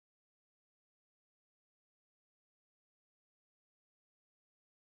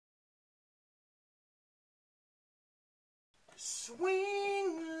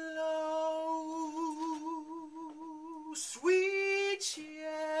Swing low, sweet chariot,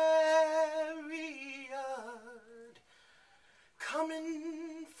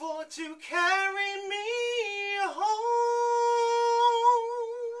 coming for to carry me home.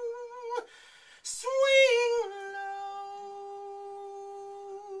 Swing low,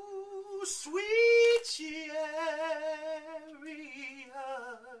 sweet chariot,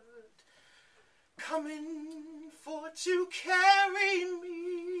 coming for to carry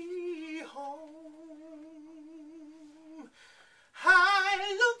me home.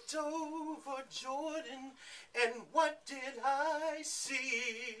 I looked over Jordan, and what did I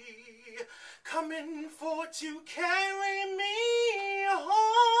see? Coming for to carry me home.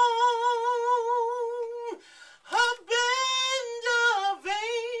 A band of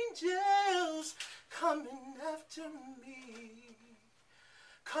angels coming after me,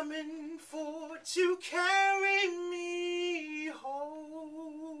 coming for to carry me home.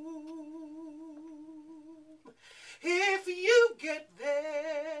 If you get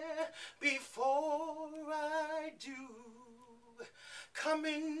there before I do,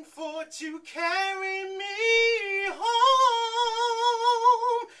 coming for to carry me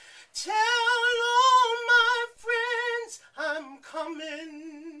home. Tell all my friends I'm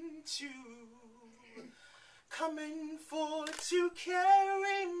coming too, coming for to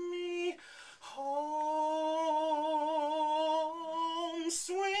carry me home.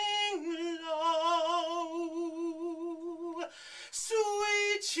 Swing low,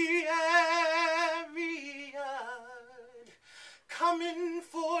 sweet chariot, coming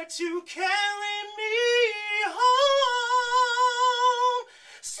for to carry me home.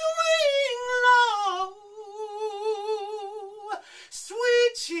 Swing low,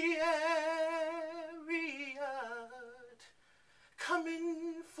 sweet chariot,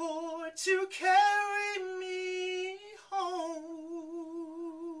 coming for to carry me home.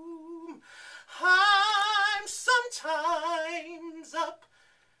 I'm sometimes up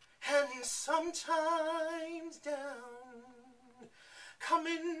and sometimes down,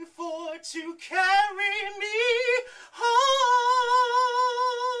 coming for to carry me home.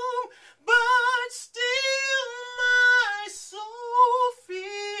 But still my soul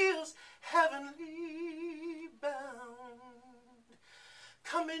feels heavenly bound,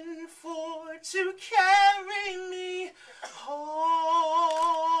 coming for to carry me home.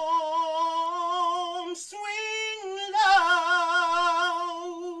 Swing low,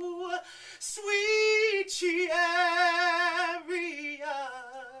 sweet chariot,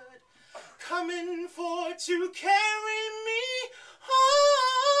 coming for to carry me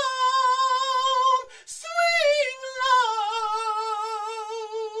home. Swing low,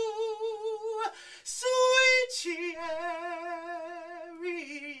 sweet chariot,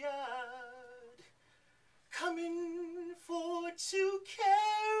 coming for to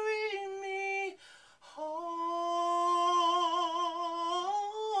carry me home.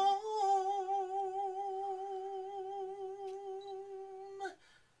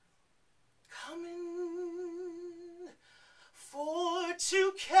 Coming for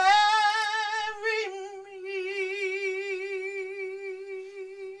to carry me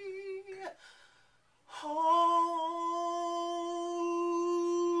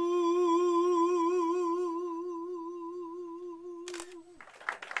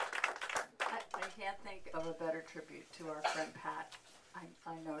I can't think of a better tribute to our friend Pat.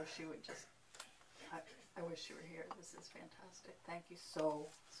 I know she would just, I wish she were here. This is fantastic. Thank you so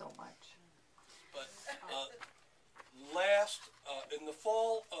much. But in the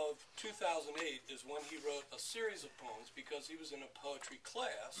fall of 2008 is when he wrote a series of poems, because he was in a poetry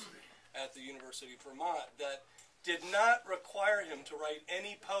class at the University of Vermont that did not require him to write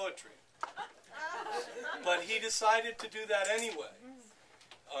any poetry. But he decided to do that anyway.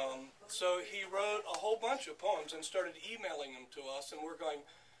 So he wrote a whole bunch of poems and started emailing them to us, and we're going,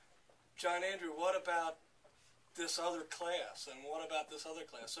 John Andrew, what about this other class, and what about this other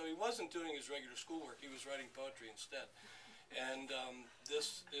class? So he wasn't doing his regular schoolwork, he was writing poetry instead. And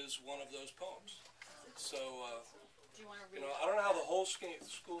this is one of those poems. So, Do you want to read I don't know how the whole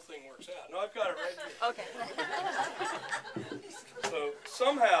school thing works out. No, I've got it right here. Okay. So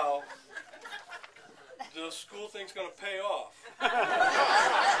somehow, the school thing's going to pay off.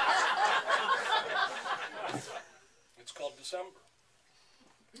 It's called December.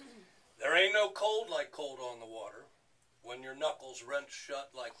 There ain't no cold like cold on the water, when your knuckles wrench shut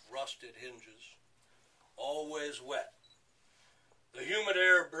like rusted hinges. Always wet. The humid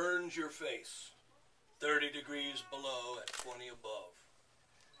air burns your face, 30 degrees below at 20 above.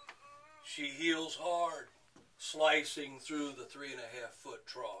 She heals hard, slicing through the 3.5-foot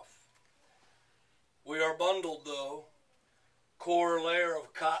trough. We are bundled, though, core layer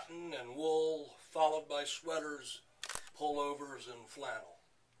of cotton and wool, followed by sweaters, pullovers, and flannel.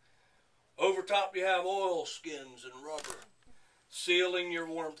 Over top you have oilskins and rubber, sealing your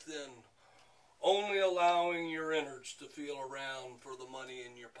warmth in, only allowing your innards to feel around for the money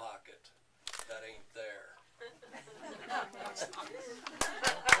in your pocket that ain't there.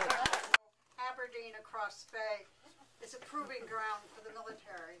 Aberdeen across the bay is a proving ground for the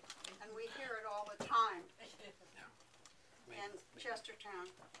military, and we hear it all the time. And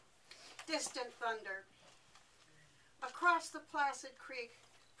Chestertown, distant thunder. Across the placid creek,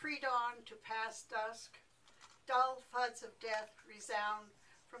 pre-dawn to past dusk, dull thuds of death resound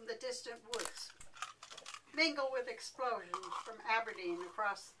from the distant woods, mingle with explosions from Aberdeen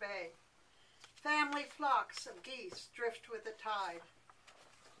across the bay. Family flocks of geese drift with the tide,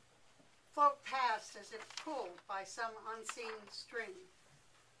 float past as if pulled by some unseen string.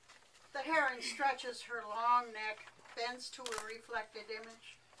 The heron stretches her long neck, bends to a reflected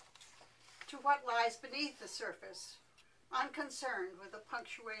image, to what lies beneath the surface, unconcerned with the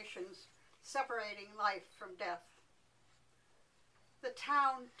punctuations separating life from death. The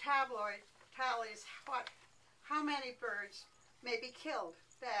town tabloid tallies how many birds may be killed,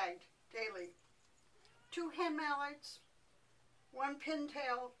 bagged daily. 2 hen mallards, 1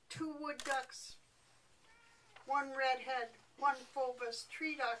 pintail, 2 wood ducks, 1 redhead, 1 fulvous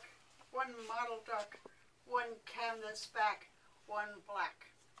tree duck, 1 mottle duck, 1 canvasback, 1 black.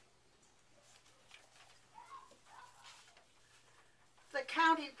 The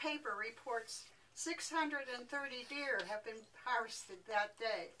county paper reports 630 deer have been harvested that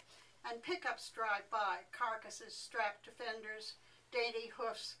day, and pickups drive by, carcasses strapped to fenders, dainty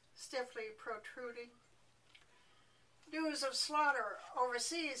hoofs stiffly protruding. News of slaughter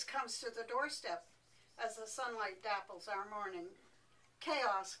overseas comes to the doorstep as the sunlight dapples our morning.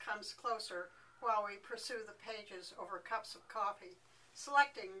 Chaos comes closer while we pursue the pages over cups of coffee,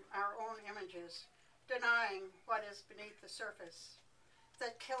 selecting our own images, denying what is beneath the surface,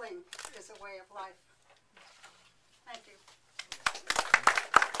 that killing is a way of life. Thank you.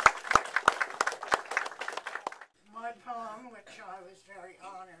 My poem, which I was very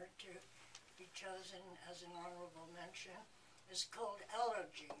honored to be chosen as an honorable mention, is called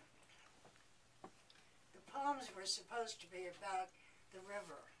Elegy. The poems were supposed to be about the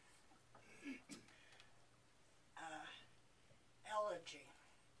river. Elegy.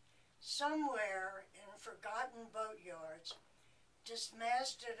 Somewhere in forgotten boatyards,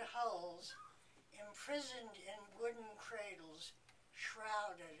 dismasted hulls, imprisoned in wooden cradles,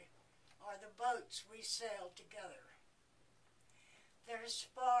 shrouded, are the boats we sailed together. Their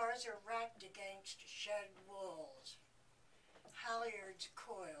spars are racked against shed walls, halyards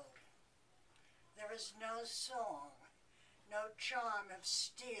coiled. There is no song, no charm of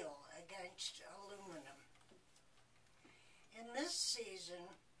steel against aluminum. In this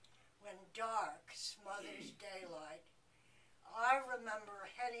season, when dark smothers daylight, I remember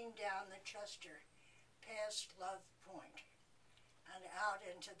heading down the Chester past Love Point and out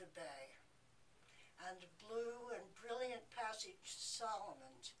into the bay, and blue and brilliant Passage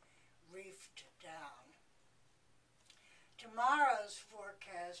Solomons reefed down. Tomorrow's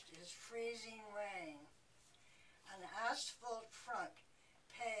forecast is freezing rain. An asphalt front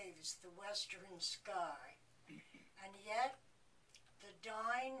paves the western sky, and yet the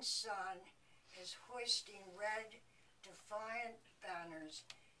dying sun is hoisting red, defiant banners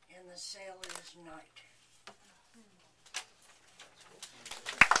in the sailor's night.